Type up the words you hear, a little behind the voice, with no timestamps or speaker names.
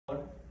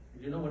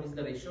you know what is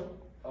the ratio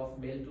of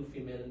male to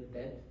female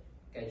death,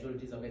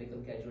 casualties,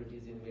 American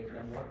casualties in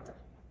Vietnam War?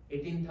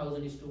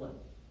 18,000 is to 1.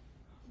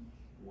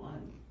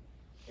 One.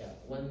 Yeah,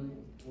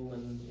 one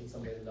woman in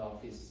somewhere in the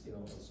office,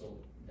 also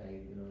died,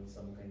 in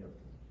some kind of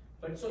thing.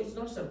 But so it's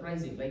not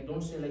surprising. Like,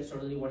 don't say like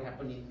suddenly what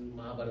happened in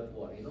Mahabharata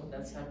war.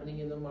 That's happening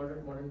in the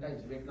modern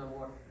times. Vietnam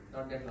War,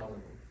 not that long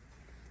ago.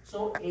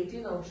 So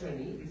 18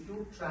 Aukshani, if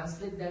you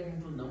translate that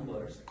into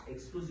numbers,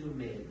 exclusive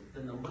male,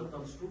 the number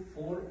comes to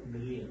 4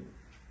 million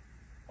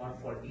or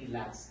 40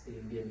 lakhs, the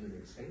Indian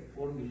units, right?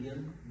 4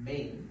 million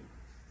men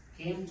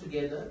came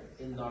together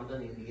in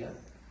northern India,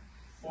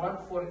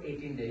 fought for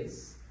 18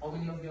 days. How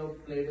many of you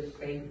have played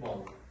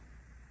paintball?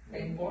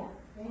 Paintball?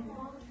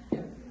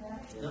 Yeah.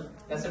 No?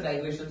 That's a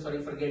digression,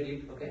 sorry, forget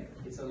it, okay?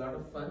 It's a lot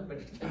of fun, but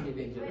it can be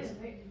dangerous.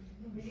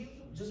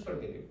 Just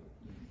forget it.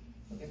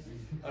 Okay?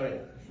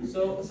 Alright.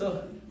 So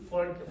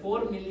for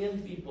 4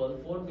 million people,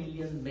 4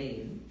 million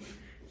men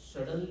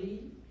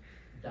suddenly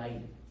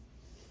died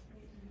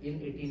in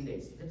 18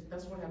 days.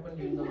 That's what happened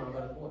during the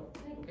Mahabharata war.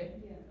 Okay?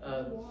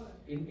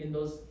 In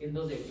those 18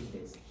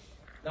 days.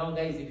 Now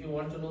guys, if you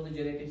want to know the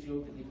genetics,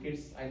 the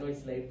kids, I know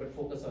it's late, but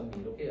focus on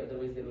me, okay?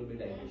 Otherwise there will be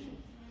digression.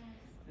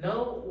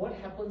 Now what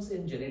happens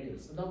in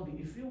genetics? Now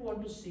if you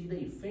want to see the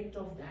effect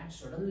of that,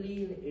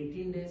 suddenly in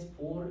 18 days,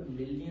 4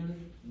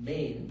 million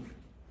men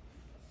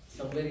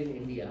somewhere in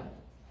India,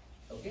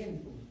 okay,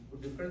 in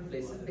different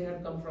places they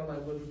have come from,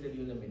 I'm going to tell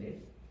you in a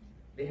minute.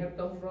 They have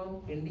come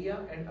from India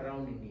and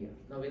around India.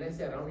 Now when I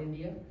say around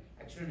India,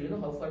 actually do you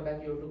know how far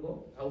back you have to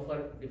go? How far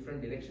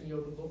different direction you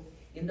have to go?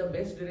 In the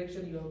west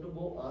direction you have to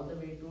go all the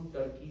way to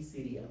Turkey,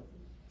 Syria.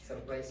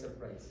 Surprise,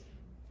 surprise.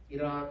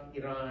 Iraq,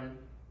 Iran,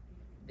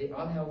 they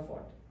all have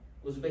fought.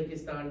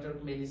 Uzbekistan,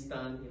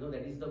 Turkmenistan,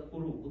 that is the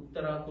Kuru,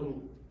 Uttara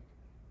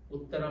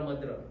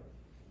Madra.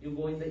 You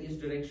go in the east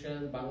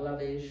direction,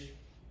 Bangladesh,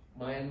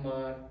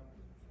 Myanmar,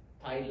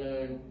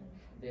 Thailand,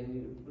 then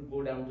you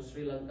go down to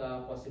Sri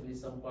Lanka, possibly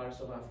some parts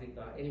of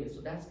Africa. Anyway,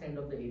 so that's kind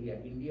of the area,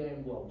 India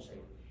and go outside.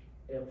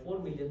 4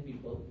 million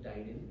people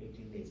died in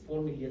 18 days,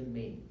 4 million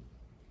men.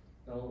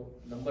 Now,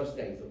 numbers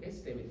guys, okay,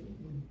 stay with me.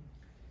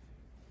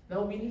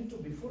 Now we need to,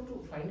 before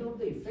to find out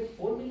the effect,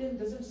 4 million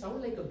doesn't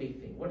sound like a big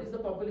thing. What is the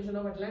population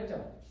of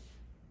Atlanta?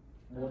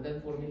 More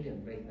than 4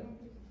 million right now.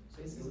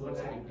 So this is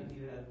what's a big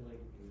deal.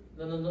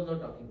 No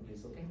talking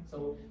please, okay?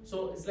 So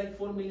it's like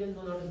 4 million,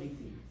 no, not a big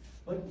deal.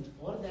 But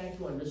for that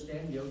to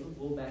understand, we have to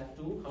go back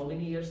to how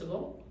many years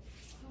ago?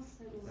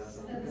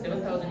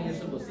 7,000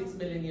 years ago, 6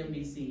 millennium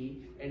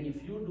BCE. And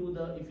if you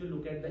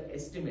look at the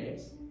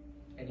estimates,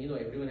 and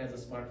everyone has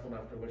a smartphone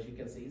afterwards, you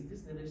can say, is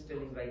this Nilesh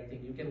telling right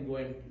thing? You can go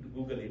and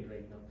Google it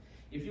right now.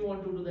 If you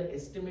want to do the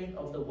estimate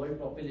of the world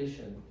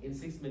population in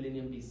 6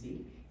 millennium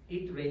BC,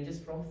 it ranges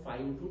from 5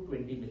 to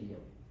 20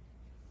 million.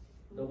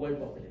 The world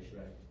population.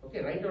 Right.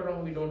 Okay, right or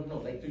wrong, we don't know.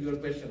 Like to your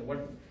question,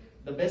 what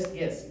the best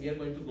guess, we are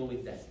going to go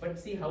with that. But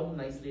see how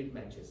nicely it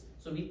matches.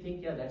 So we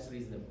think, yeah, that's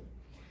reasonable.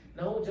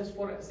 Now, just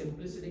for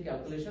simplicity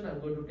calculation, I'm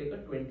going to take a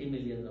 20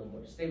 million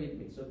number. Stay with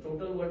me. So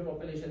total world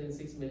population in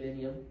 6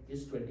 millennium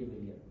is 20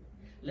 million.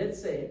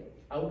 Let's say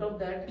out of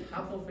that,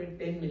 half of it,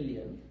 10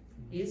 million,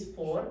 is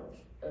for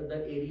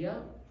the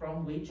area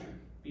from which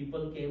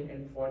people came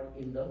and fought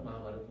in the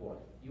Mahabharata war.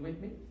 You with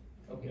me?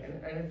 Okay,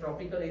 and a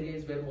tropical area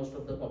is where most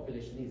of the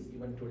population is,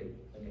 even today.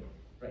 Okay,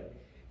 right.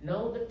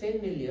 Now the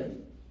 10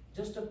 million,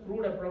 just a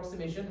crude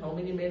approximation, how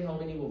many men, how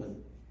many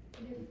women?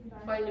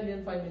 5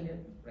 million,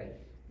 right.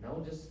 Now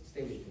just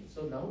stay with me.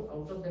 So now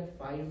out of that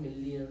 5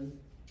 million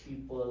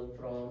people,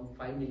 from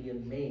 5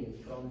 million men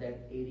from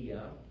that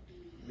area,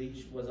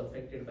 which was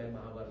affected by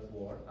Mahabharata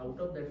war, out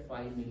of that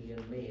 5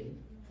 million men,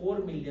 4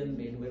 million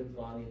men were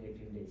gone in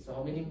 18 days. So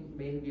how many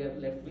men we are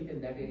left with in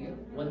that area?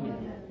 1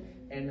 million.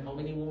 And how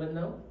many women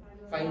now?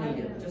 5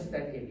 million, just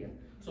that area.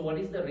 So what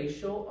is the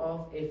ratio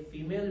of a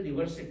female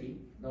diversity?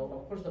 Now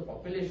of course the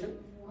population,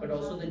 but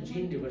also the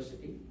gene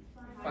diversity.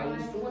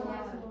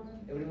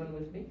 5:1. Everyone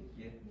with me?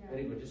 Yeah.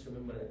 Very good, just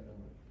remember that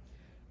number.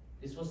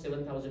 This was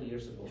 7,000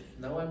 years ago.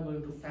 Now I'm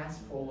going to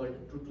fast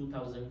forward to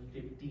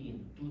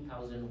 2015,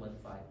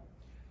 2015.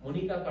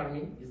 Monica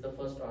Carmin is the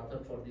first author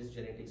for this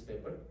genetics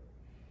paper.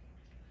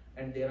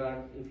 And there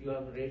are, if you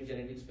have read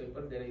genetics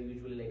paper, there are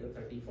usually like a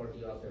 30,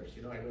 40 authors.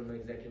 I don't know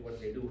exactly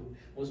what they do.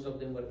 Most of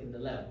them work in the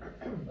lab.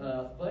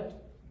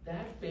 But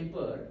that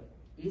paper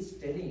is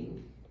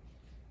telling,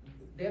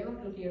 they are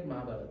not looking at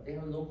Mahabharata. They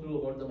have no clue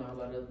about the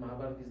Mahabharata.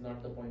 Mahabharata is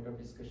not the point of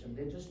discussion.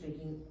 They're just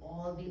taking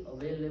all the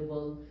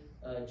available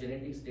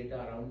genetics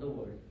data around the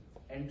world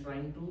and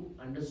trying to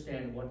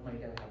understand what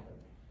might have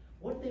happened.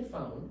 What they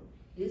found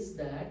is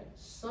that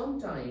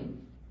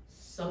sometime,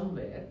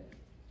 somewhere,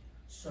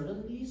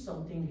 suddenly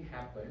something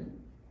happened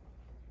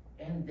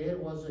and there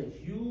was a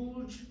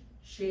huge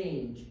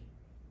change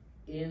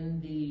in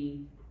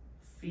the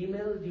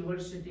female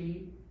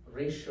diversity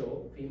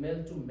ratio,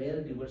 female to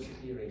male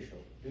diversity ratio.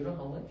 Do you know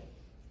how much?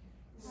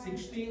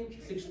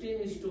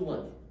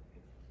 16:1.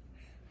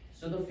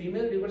 So the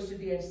female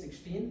diversity at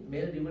 16,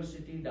 male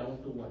diversity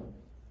down to 1.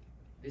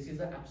 This is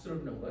the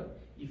absolute number.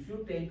 If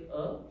you take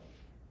a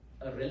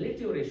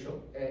relative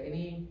ratio,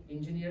 any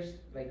engineer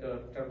like a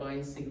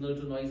turbine signal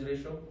to noise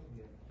ratio.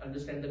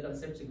 Understand the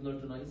concept, signal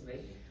to noise,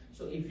 right?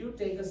 So if you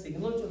take a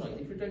signal to noise,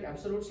 if you take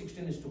absolute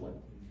 16:1,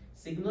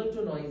 signal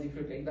to noise, if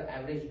you take the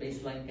average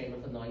baseline kind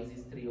of a noise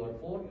is 3 or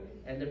 4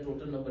 and the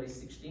total number is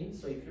 16.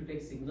 So if you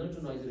take signal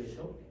to noise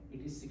ratio,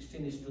 it is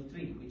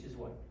 16:3, which is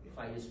what?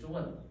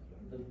 5:1,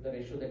 the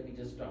ratio that we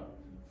just talked.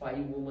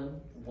 5 women,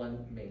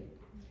 1 male.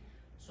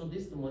 So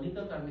this, the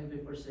Monica Carmen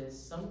paper says,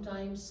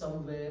 sometimes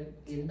somewhere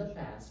in the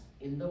past,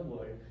 in the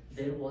world,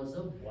 there was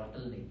a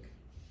bottleneck.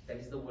 That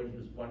is the word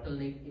used,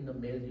 bottleneck in the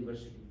male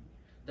diversity.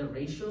 The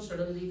ratio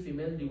suddenly,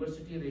 female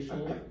diversity ratio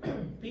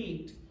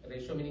peaked,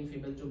 ratio meaning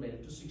female to male,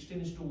 to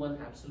 16:1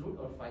 absolute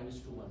or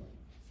 5:1.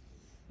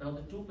 Now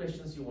the two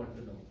questions you want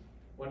to know.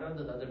 What are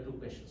the other two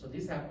questions? So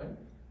this happened,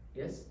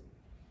 yes?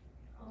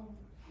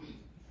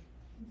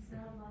 It's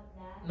not about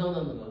that. No.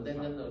 Then.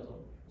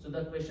 So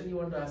the question you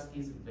want to ask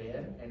is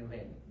where and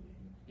when.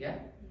 Yeah?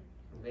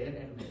 Where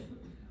and when.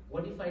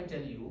 What if I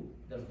tell you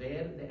the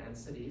where, the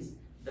answer is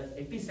the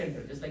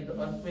epicenter, just like the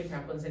earthquake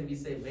happens and we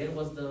say where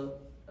was the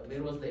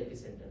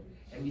epicenter?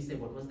 And we say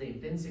what was the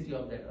intensity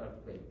of that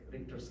earthquake,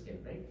 Richter scale,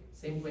 right?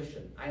 Same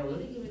question. I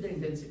already gave you the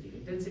intensity.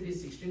 Intensity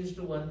is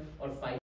 16:1 or 5.